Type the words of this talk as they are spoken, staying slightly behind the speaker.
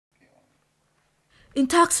In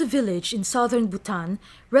Taksa village in southern Bhutan,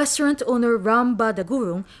 restaurant owner Ram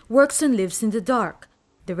Badagurung works and lives in the dark.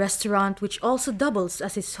 The restaurant, which also doubles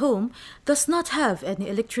as his home, does not have any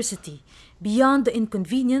electricity. Beyond the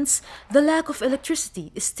inconvenience, the lack of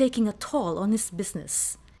electricity is taking a toll on his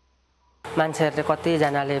business. Many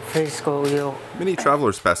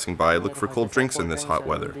travelers passing by look for cold drinks in this hot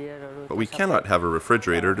weather, but we cannot have a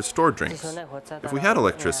refrigerator to store drinks. If we had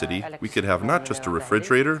electricity, we could have not just a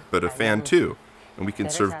refrigerator, but a fan too, and we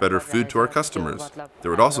can serve better food to our customers.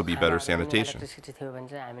 There would also be better sanitation.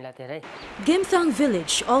 Gimthang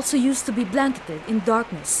village also used to be blanketed in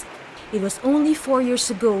darkness. It was only 4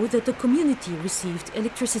 years ago that the community received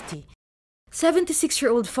electricity.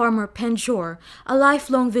 76-year-old farmer Penjor, a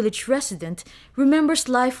lifelong village resident, remembers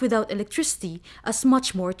life without electricity as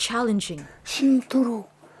much more challenging.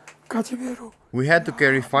 We had to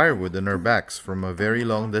carry firewood on our backs from a very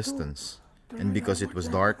long distance. And because it was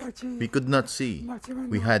dark, we could not see.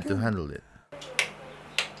 We had to handle it.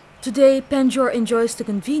 Today, Penjor enjoys the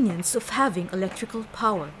convenience of having electrical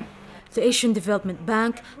power. The Asian Development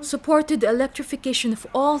Bank supported the electrification of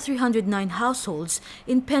all 309 households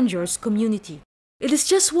in Penjor's community. It is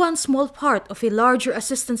just one small part of a larger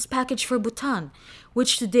assistance package for Bhutan,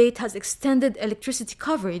 which to date has extended electricity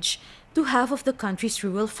coverage to half of the country's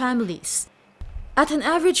rural families. At an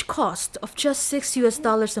average cost of just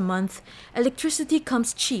 $6 a month, electricity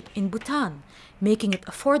comes cheap in Bhutan, making it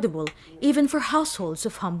affordable even for households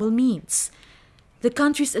of humble means. The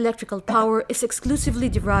country's electrical power is exclusively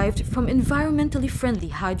derived from environmentally friendly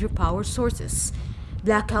hydropower sources.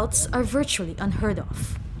 Blackouts are virtually unheard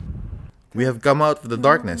of. We have come out of the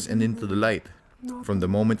darkness and into the light. From the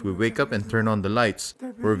moment we wake up and turn on the lights,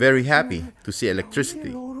 we're very happy to see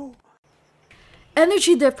electricity.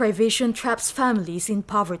 Energy deprivation traps families in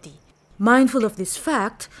poverty. Mindful of this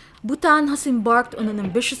fact, Bhutan has embarked on an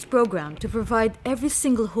ambitious program to provide every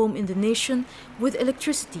single home in the nation with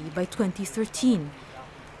electricity by 2013.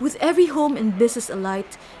 With every home and business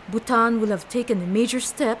alight, Bhutan will have taken a major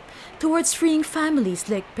step towards freeing families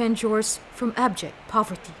like Penjor's from abject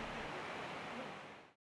poverty.